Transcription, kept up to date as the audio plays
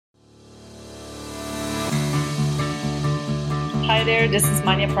Hi there, this is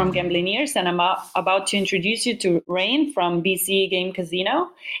Manya from Gamblineers, and I'm about to introduce you to Rain from BC.Game Casino.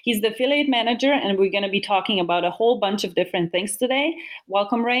 He's the affiliate manager, and we're going to be talking about a whole bunch of different things today.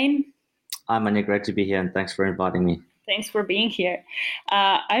 Welcome, Rain. Hi, Manya. Great to be here, and thanks for inviting me. Thanks for being here.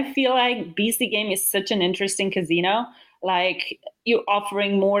 I feel like BC.Game is such an interesting casino. Like, you're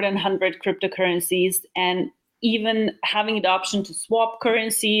offering more than 100 cryptocurrencies and even having the option to swap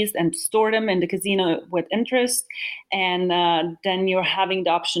currencies and store them in the casino with interest. And then you're having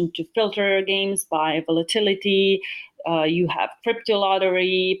the option to filter games by volatility. You have crypto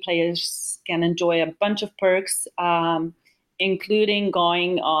lottery. Players can enjoy a bunch of perks, including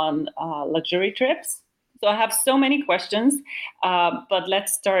going on luxury trips. So I have so many questions, but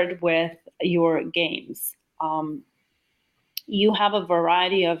let's start with your games. You have a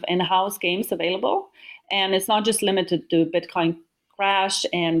variety of in-house games available, and it's not just limited to Bitcoin Crash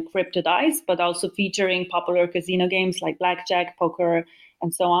and Crypto Dice, but also featuring popular casino games like blackjack, poker,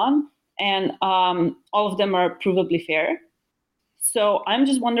 and so on. And all of them are provably fair. So I'm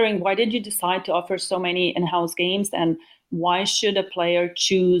just wondering, why did you decide to offer so many in-house games, and why should a player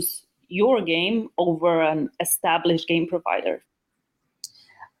choose your game over an established game provider?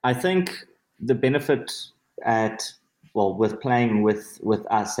 I think the benefit with playing with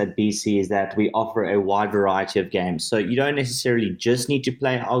us at BC is that we offer a wide variety of games. So you don't necessarily just need to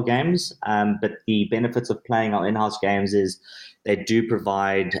play our games, but the benefits of playing our in-house games is they do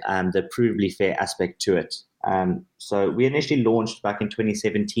provide the provably fair aspect to it. So we initially launched back in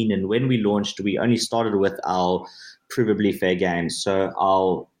 2017, and when we launched, we only started with our provably fair games. So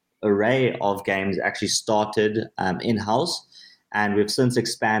our array of games actually started in-house, and we've since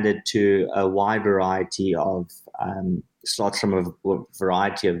expanded to a wide variety of slots from a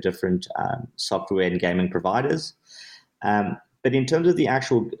variety of different software and gaming providers. But in terms of the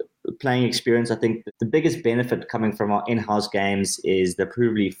actual playing experience, I think the biggest benefit coming from our in-house games is the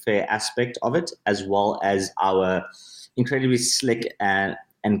provably fair aspect of it, as well as our incredibly slick and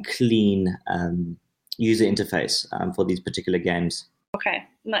clean user interface for these particular games. Okay,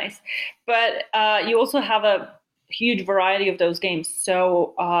 nice. But you also have a huge variety of those games.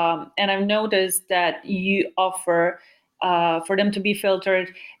 So, and I've noticed that you offer for them to be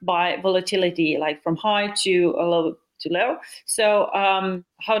filtered by volatility, like from high to a low to low. So,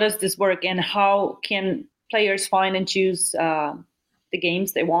 how does this work, and how can players find and choose the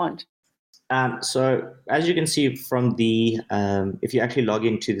games they want? So as you can see from if you actually log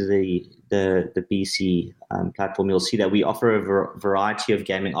into the BC platform, you'll see that we offer a variety of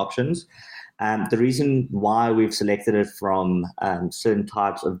gaming options. The reason why we've selected it from certain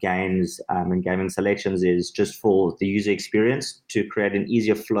types of games and gaming selections is just for the user experience, to create an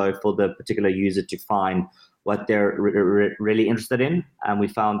easier flow for the particular user to find what they're really interested in. And we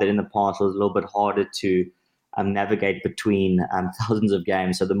found that in the past it was a little bit harder to navigate between thousands of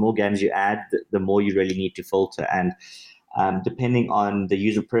games. So the more games you add, the more you really need to filter. And depending on the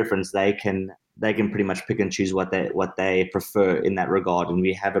user preference, they can pretty much pick and choose what they prefer in that regard. And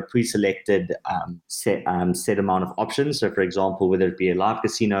we have a pre-selected set amount of options. So, for example, whether it be a live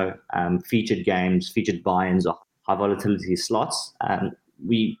casino, featured games, featured buy-ins, or high volatility slots,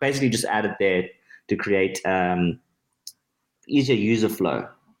 we basically just added there to create easier user flow.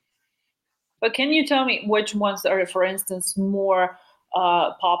 But can you tell me which ones are, for instance, more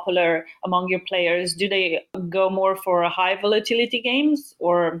popular among your players? Do they go more for high volatility games,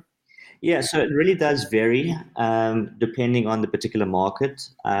 or? Yeah, so it really does vary depending on the particular market.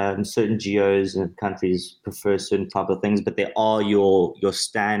 Certain geos and countries prefer certain type of things, but there are your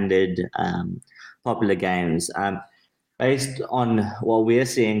standard popular games. Based on what we're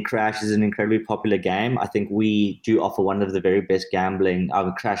seeing, Crash is an incredibly popular game. I think we do offer one of the very best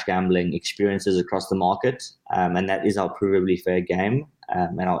Crash gambling experiences across the market, and that is our provably fair game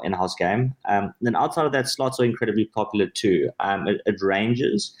and our in-house game. Then outside of that, slots are incredibly popular too. It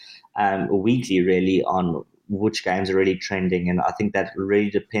ranges weekly, really, on which games are really trending, and I think that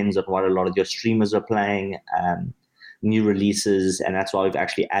really depends on what a lot of your streamers are playing. New releases, and that's why we've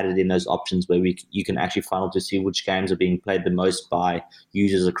actually added in those options where you can actually funnel to see which games are being played the most by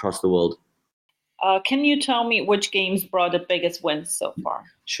users across the world. Can you tell me which games brought the biggest wins so far?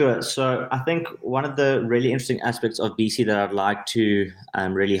 Sure. So I think one of the really interesting aspects of BC that I'd like to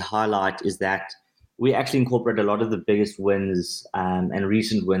really highlight is that we actually incorporate a lot of the biggest wins and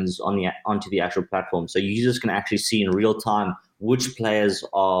recent wins onto the actual platform. So users can actually see in real time which players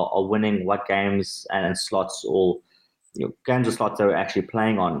are winning what games and slots, or games or slots they were actually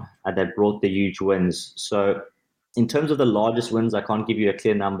playing on that brought the huge wins. So In terms of the largest wins, I can't give you a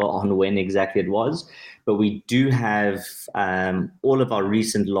clear number on when exactly it was, but we do have all of our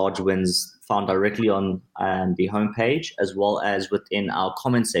recent large wins found directly on the homepage, as well as within our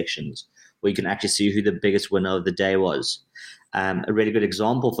comment sections, where you can actually see who the biggest winner of the day was. A really good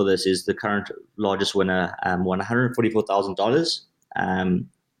example for this is the current largest winner won $144,000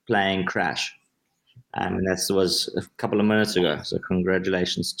 playing Crash. And that was a couple of minutes ago. So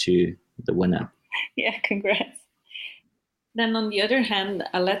congratulations to the winner. Yeah, congrats. Then on the other hand,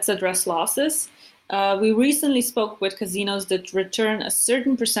 let's address losses. We recently spoke with casinos that return a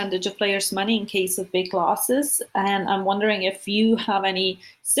certain percentage of players' money in case of big losses. And I'm wondering if you have any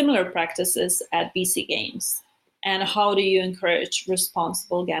similar practices at BC Games. And how do you encourage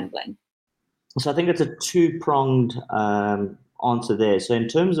responsible gambling? So I think it's a two-pronged answer there. So in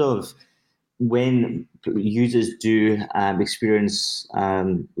terms of when users do experience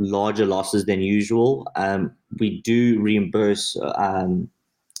larger losses than usual, we do reimburse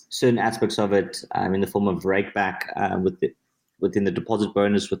certain aspects of it in the form of rakeback within the deposit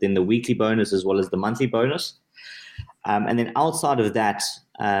bonus, within the weekly bonus, as well as the monthly bonus. And then outside of that,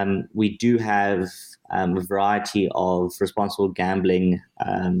 we do have a variety of responsible gambling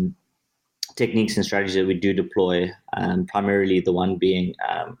techniques and strategies that we do deploy, primarily the one being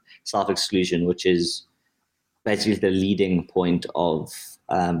self-exclusion, which is basically the leading point of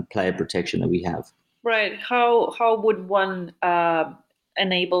player protection that we have. Right. How would one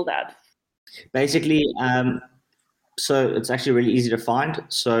enable that? Basically, so it's actually really easy to find.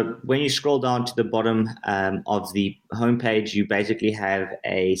 So when you scroll down to the bottom of the homepage, you basically have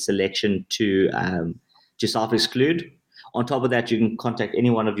a selection to self-exclude. On top of that, you can contact any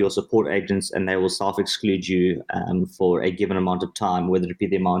one of your support agents and they will self-exclude you for a given amount of time, whether it be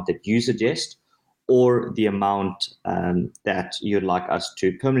the amount that you suggest or the amount that you'd like us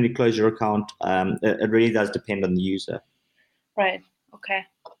to permanently close your account. It really does depend on the user. Right. Okay.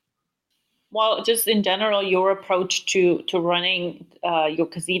 Well, just in general, your approach to running your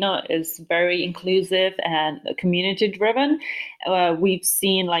casino is very inclusive and community driven. We've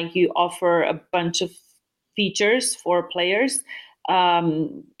seen like you offer a bunch of features for players,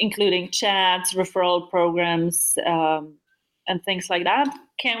 including chats, referral programs, and things like that.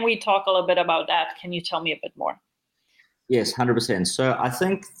 Can we talk a little bit about that? Can you tell me a bit more? Yes, 100%. So I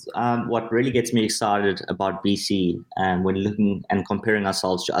think what really gets me excited about BC when looking and comparing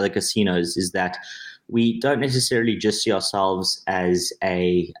ourselves to other casinos is that we don't necessarily just see ourselves as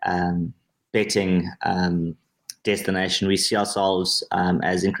a betting destination. We see ourselves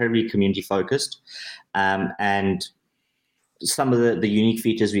as incredibly community focused, and some of the unique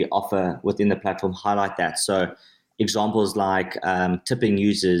features we offer within the platform highlight that. So examples like tipping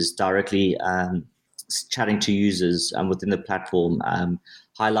users directly, chatting to users within the platform,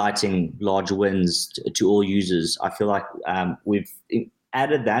 highlighting large wins to all users. I feel like we've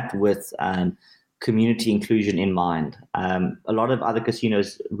added that with community inclusion in mind. A lot of other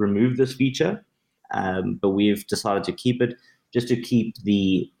casinos remove this feature, but we've decided to keep it just to keep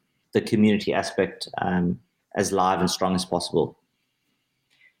the community aspect as live and strong as possible.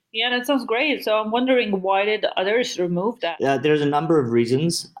 Yeah, that sounds great. So I'm wondering, why did others remove that? There's a number of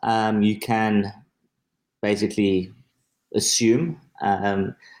reasons. You can basically assume.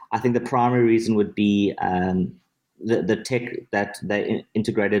 I think the primary reason would be the tech that they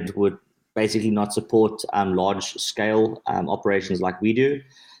integrated would basically not support large scale operations like we do.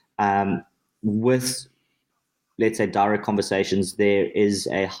 With, let's say, direct conversations, there is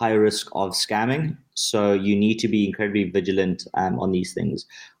a high risk of scamming. So you need to be incredibly vigilant on these things.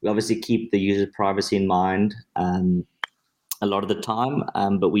 We obviously keep the user privacy in mind a lot of the time,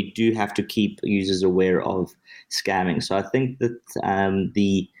 but we do have to keep users aware of scamming. So I think that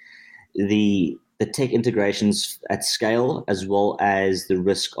the tech integrations at scale, as well as the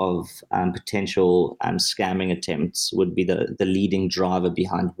risk of potential scamming attempts, would be the leading driver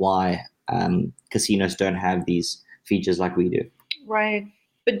behind why casinos don't have these features like we do. Right.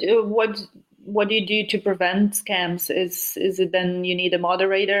 But what do you do to prevent scams? Is it then you need a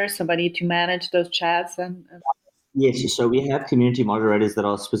moderator, somebody to manage those chats and... Yes, so we have community moderators that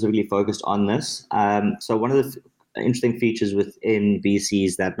are specifically focused on this. So one of the interesting features within BC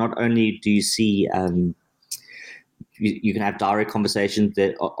is that not only do you see you can have direct conversations,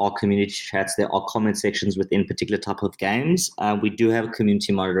 there are community chats, there are comment sections within particular type of games. We do have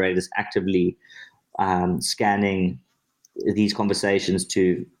community moderators actively scanning these conversations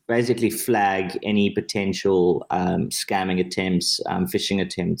to basically flag any potential scamming attempts, phishing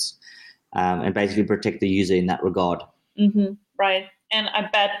attempts, and basically protect the user in that regard. Mm-hmm. Right. And I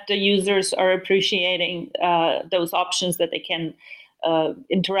bet the users are appreciating those options that they can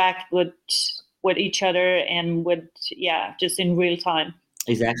interact with with each other and with just in real time.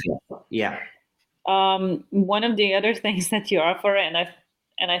 Exactly. Yeah. One of the other things that you offer, and I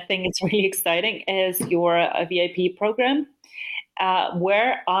think it's really exciting, is your VIP program,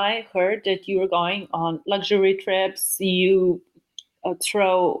 where I heard that you were going on luxury trips. You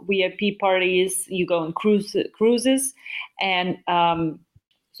throw VIP parties. You go on cruises, and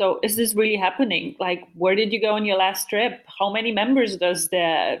so is this really happening? Like, where did you go on your last trip? How many members does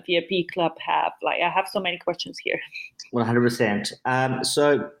the VIP club have? Like, I have so many questions here. 100%.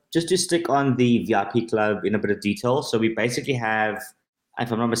 So just to stick on the VIP club in a bit of detail. So we basically have,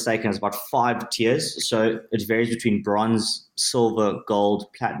 if I'm not mistaken, it's about 5 tiers. So it varies between bronze, silver,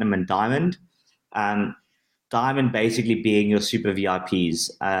 gold, platinum, and diamond. Diamond basically being your super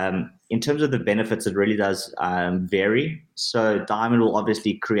VIPs. In terms of the benefits, it really does vary. So diamond will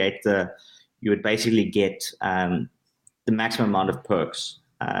obviously you would basically get the maximum amount of perks.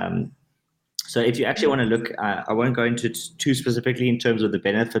 So if you actually want to look, I won't go into too specifically in terms of the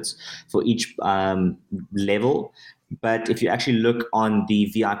benefits for each level, but if you actually look on the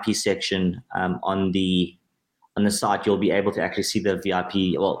VIP section on the site, you'll be able to actually see the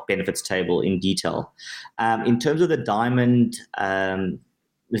VIP benefits table in detail. In terms of the diamond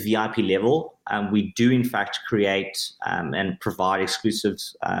VIP level, we do in fact create and provide exclusive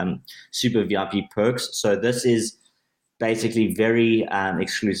super VIP perks. So this is basically very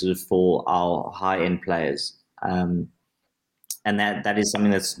exclusive for our high-end players. And that is something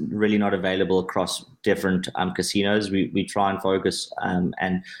that's really not available across different casinos. We try and focus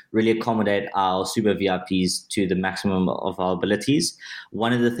and really accommodate our super VIPs to the maximum of our abilities.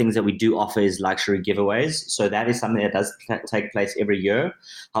 One of the things that we do offer is luxury giveaways. So that is something that does take place every year.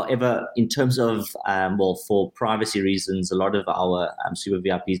 However, in terms of, for privacy reasons, a lot of our super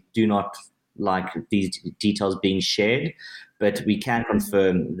VIPs do not like these details being shared. But we can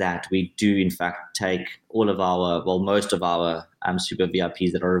confirm that we do, in fact, take most of our super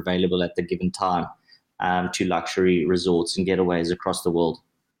VIPs that are available at the given time to luxury resorts and getaways across the world.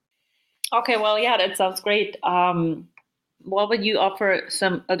 Okay, well, yeah, that sounds great. What would you offer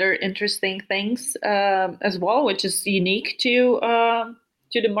some other interesting things as well, which is unique to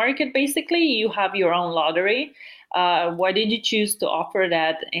the market? Basically, you have your own lottery. Why did you choose to offer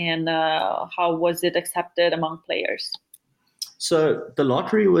that, and how was it accepted among players? So the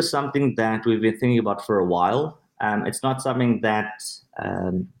lottery was something that we've been thinking about for a while. It's not something that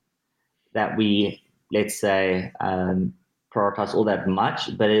we, let's say, prioritize all that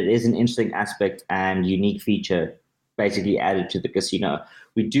much, but it is an interesting aspect and unique feature basically added to the casino.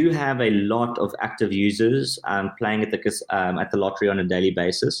 We do have a lot of active users playing at the lottery on a daily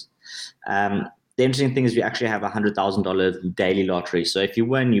basis. The interesting thing is we actually have a $100,000 daily lottery. So if you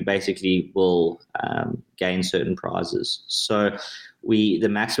win, you basically will gain certain prizes. So the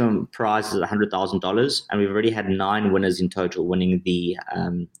maximum prize is $100,000, and we've already had 9 winners in total winning the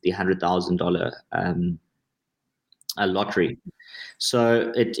 $100,000 lottery.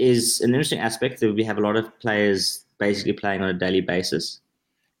 So it is an interesting aspect that we have a lot of players basically playing on a daily basis.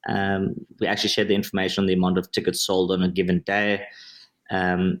 We actually share the information on the amount of tickets sold on a given day.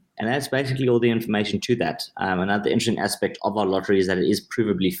 And that's basically all the information to that. Another interesting aspect of our lottery is that it is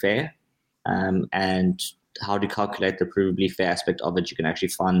provably fair. And how to calculate the provably fair aspect of it, you can actually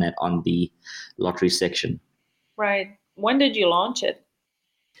find that on the lottery section. Right. When did you launch it?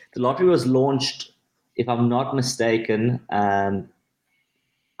 The lottery was launched, if I'm not mistaken, I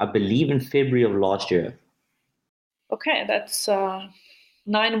believe in February of last year. Okay, that's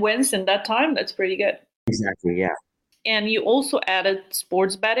 9 wins in that time. That's pretty good. Exactly, yeah. And you also added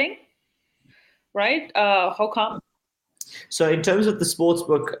sports betting, right? How come? So in terms of the sports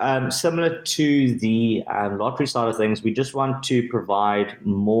book, similar to the lottery side of things, we just want to provide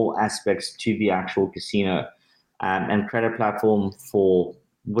more aspects to the actual casino and create a platform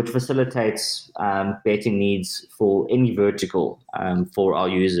which facilitates betting needs for any vertical for our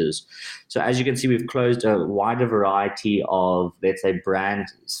users. So as you can see, we've closed a wider variety of, let's say, brand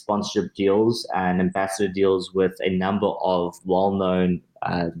sponsorship deals and ambassador deals with a number of well-known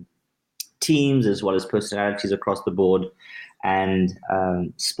teams as well as personalities across the board. And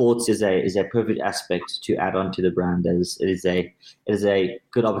sports is a perfect aspect to add on to the brand, as it is a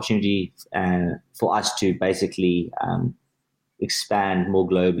good opportunity for us to basically expand more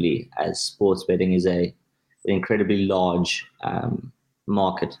globally, as sports betting is an incredibly large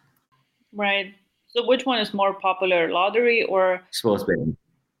market. Right. So which one is more popular, lottery or Sports betting.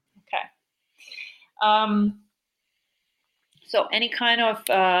 okay? Um, So any kind of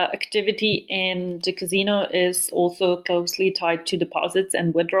activity in the casino is also closely tied to deposits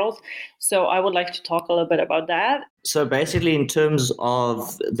and withdrawals. So I would like to talk a little bit about that. So basically, in terms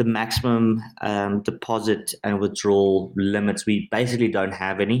of the maximum deposit and withdrawal limits, we basically don't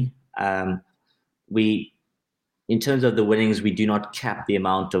have any. In terms of the winnings, we do not cap the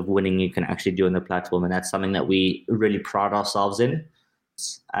amount of winning you can actually do on the platform, and that's something that we really pride ourselves in.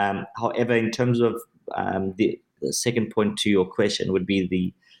 However, in terms of the second point to your question would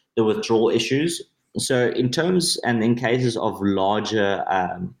be the withdrawal issues. So in terms and in cases of larger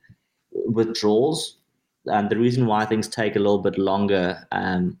withdrawals, the reason why things take a little bit longer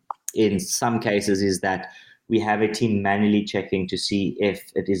in some cases is that we have a team manually checking to see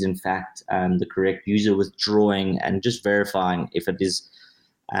if it is in fact the correct user withdrawing and just verifying if it is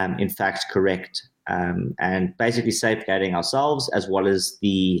in fact correct. And basically safeguarding ourselves as well as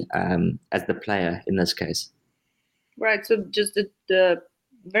the player in this case. Right. So just the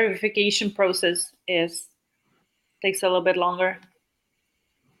verification process takes a little bit longer.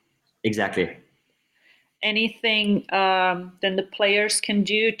 Exactly. Anything then the players can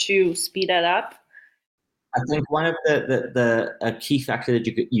do to speed that up? I think one of the key factor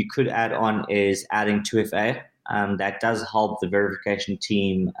that you could add on is adding 2FA. That does help the verification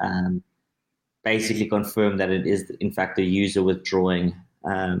team basically confirm that it is in fact the user withdrawing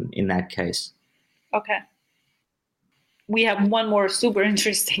in that case. Okay. We have one more super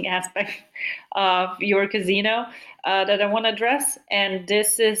interesting aspect of your casino that I want to address, and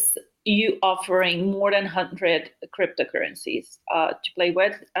this is you offering more than 100 cryptocurrencies to play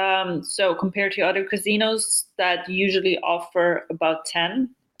with. So compared to other casinos that usually offer about 10,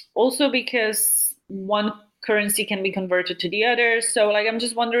 also because one currency can be converted to the other. So like, I'm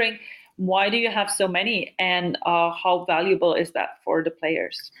just wondering, why do you have so many, and how valuable is that for the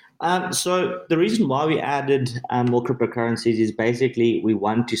players? So the reason why we added more cryptocurrencies is basically we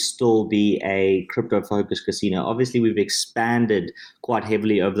want to still be a crypto-focused casino. Obviously, we've expanded quite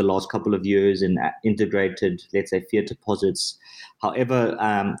heavily over the last couple of years and integrated, let's say, fiat deposits. However,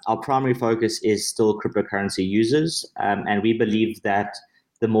 our primary focus is still cryptocurrency users, and we believe that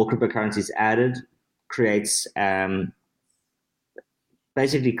the more cryptocurrencies added creates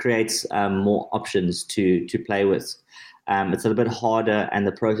more options to play with. It's a little bit harder, and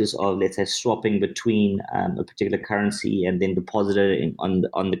the process of, let's say, swapping between a particular currency and then depositing on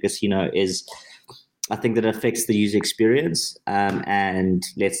the casino is, I think that affects the user experience and,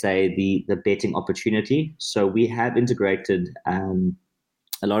 let's say, the betting opportunity. So we have integrated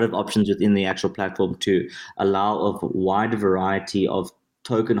a lot of options within the actual platform to allow a wide variety of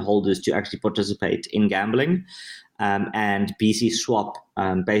token holders to actually participate in gambling. And BC Swap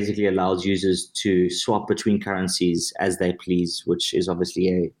basically allows users to swap between currencies as they please, which is obviously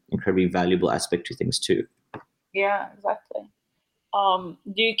an incredibly valuable aspect to things too. Yeah, exactly.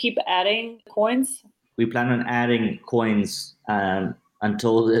 Do you keep adding coins? We plan on adding coins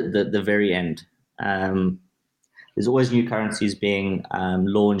until the very end. There's always new currencies being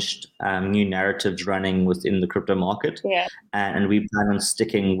launched, new narratives running within the crypto market. Yeah. And we plan on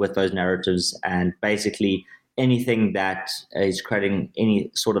sticking with those narratives, and basically anything that is creating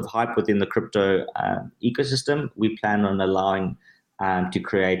any sort of hype within the crypto ecosystem, we plan on allowing to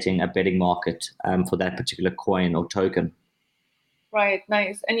creating a betting market for that particular coin or token. Right,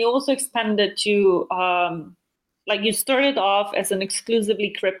 nice. And you also expanded to, like you started off as an exclusively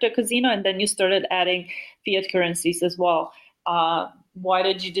crypto casino, and then you started adding fiat currencies as well. Why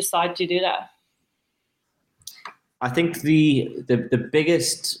did you decide to do that? I think the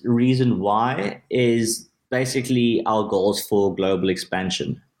biggest reason why is basically our goals for global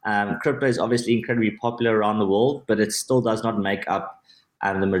expansion. Crypto is obviously incredibly popular around the world, but it still does not make up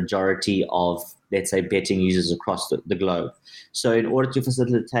the majority of, let's say, betting users across the globe. So in order to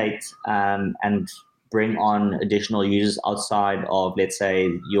facilitate and bring on additional users outside of, let's say,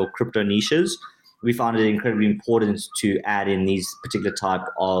 your crypto niches, we found it incredibly important to add in these particular type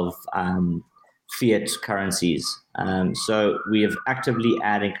of fiat currencies. So we have actively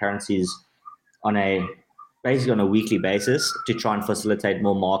adding currencies basically on a weekly basis to try and facilitate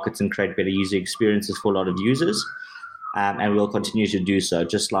more markets and create better user experiences for a lot of users. And we'll continue to do so.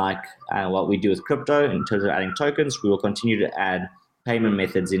 Just like what we do with crypto in terms of adding tokens, we will continue to add payment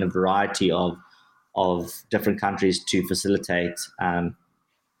methods in a variety of different countries to facilitate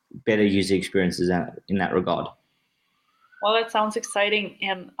better user experiences in that regard. Well, that sounds exciting,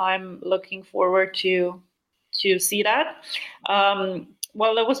 and I'm looking forward to see that.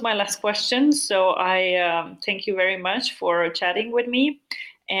 Well, that was my last question. So I thank you very much for chatting with me.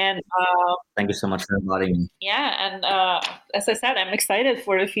 And thank you so much for inviting me. Yeah, and as I said, I'm excited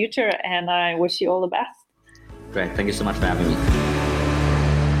for the future, and I wish you all the best. Great. Thank you so much for having me.